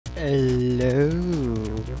Hello,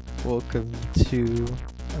 welcome to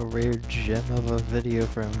a rare gem of a video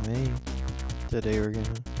from me. Today we're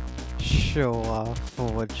gonna show off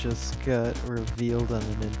what just got revealed on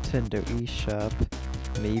the Nintendo eShop.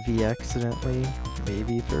 Maybe accidentally,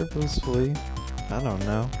 maybe purposefully, I don't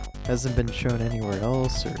know. Hasn't been shown anywhere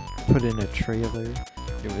else or put in a trailer.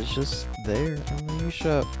 It was just there on the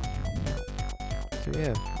eShop. So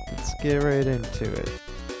yeah, let's get right into it.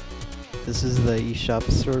 This is the eShop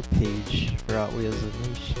store page for Hot Wheels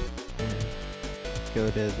Unleashed. Go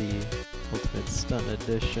to the Ultimate Stunt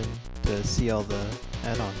Edition to see all the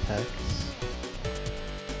add-on packs.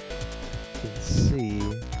 You can see,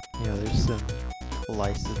 there's some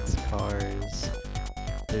licensed cars.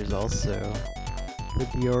 There's also the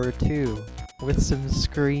DEORA 2 with some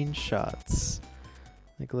screenshots.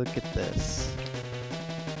 Like, look at this.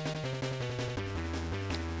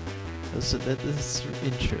 This is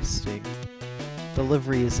interesting. The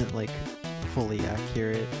livery isn't like fully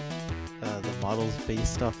accurate. The model's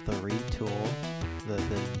based off the retool, the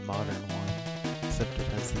modern one, except it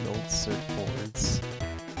has the old surfboards.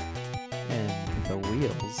 And the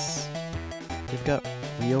wheels, they've got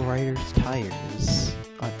Wheel Riders tires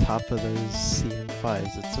on top of those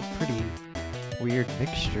CM5s. It's a pretty weird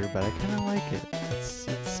mixture, but I kind of like it.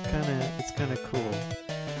 It's kind of cool.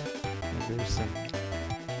 And there's some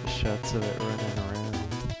shots of it running around.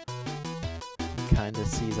 You kind of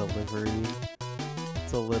see the livery.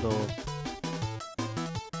 It's a little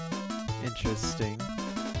interesting.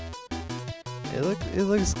 It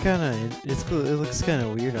looks kind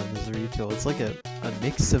of weird on this retool. It's like a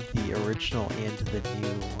mix of the original and the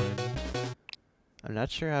new one. I'm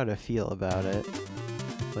not sure how to feel about it,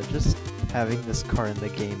 but just having this car in the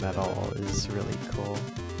game at all is really cool.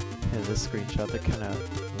 Yeah, the screenshot, they're kind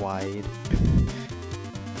of wide.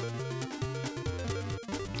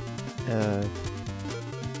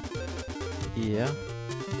 Yeah.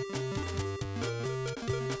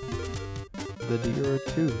 The DEORA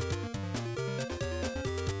 2.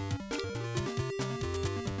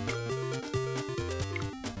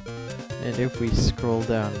 And if we scroll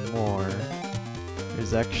down more,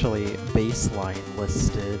 there's actually BASSLINE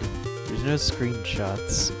listed. There's no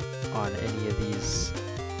screenshots on any of these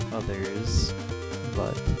others,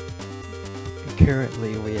 but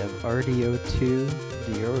currently we have RDO2,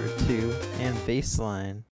 DEORA 2, and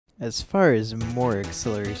BASSLINE. As far as more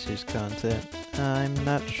accelerators content, I'm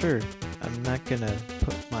not sure. I'm not gonna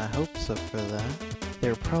put my hopes up for that.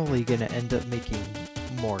 They're probably gonna end up making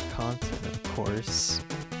more content, of course,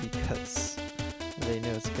 because they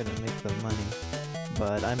know it's gonna make them money.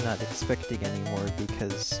 But I'm not expecting any more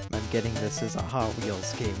because I'm getting this as a Hot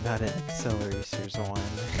Wheels game, not an accelerators one.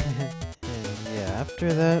 And yeah,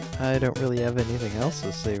 after that, I don't really have anything else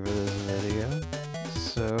to say for this video.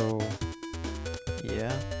 So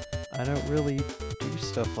yeah, I don't really do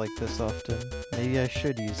stuff like this often. Maybe I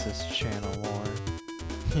should use this channel more.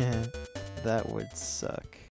 Yeah, that would suck.